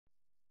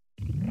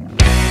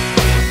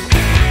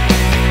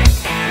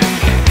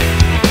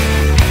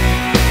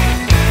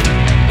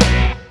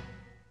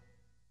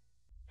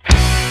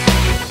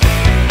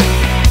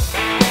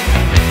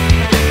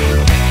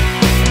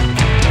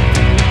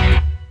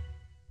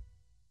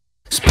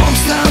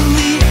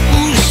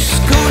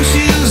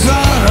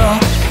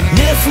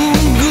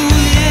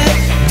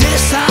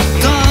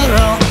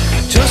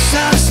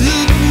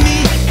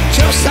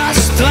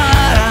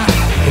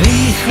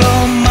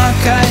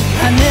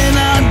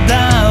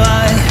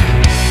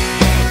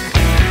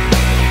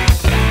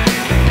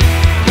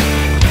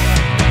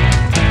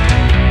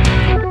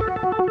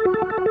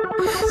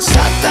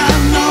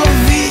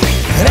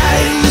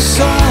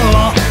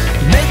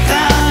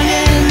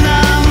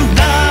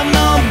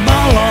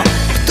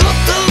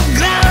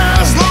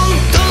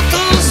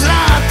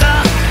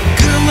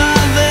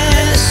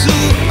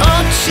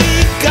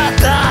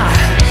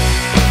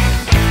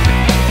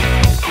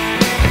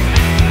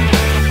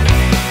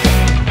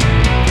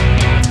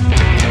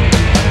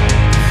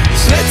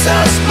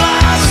sa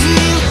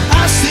zbláznil,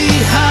 asi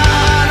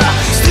hára,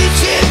 z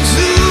tričiek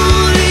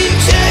zúri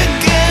Che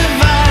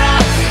Guevara.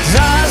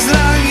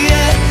 Zázrak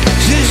je,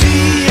 že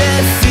žije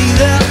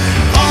Fidel,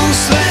 on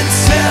svet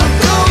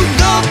celkom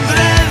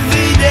dobre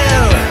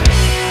videl.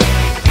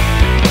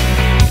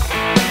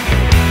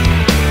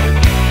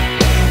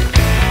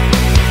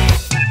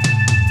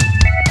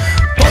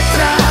 Po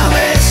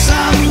tráve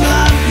sa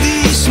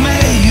mladí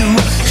smejú,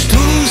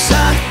 štvú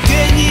sa,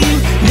 keď im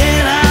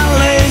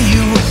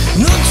nenalejú.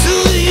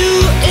 Vnucujú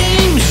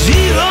im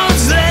život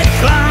z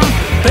reklám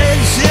pred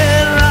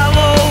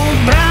žeravou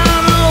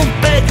bránou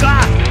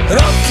pekla.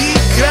 Roky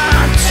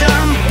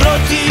kráčam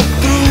proti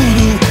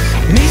prúdu,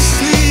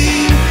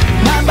 myslím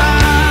na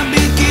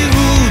bábiky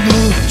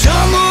vúdu.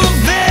 Čomu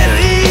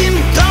verím,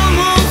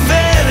 tomu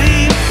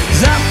verím,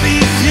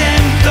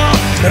 zapíchnem to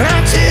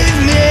radšej v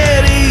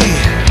miery.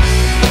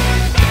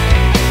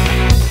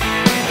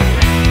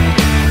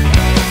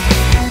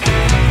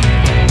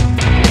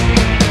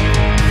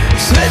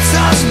 Svet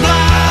sa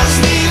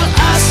zblázni,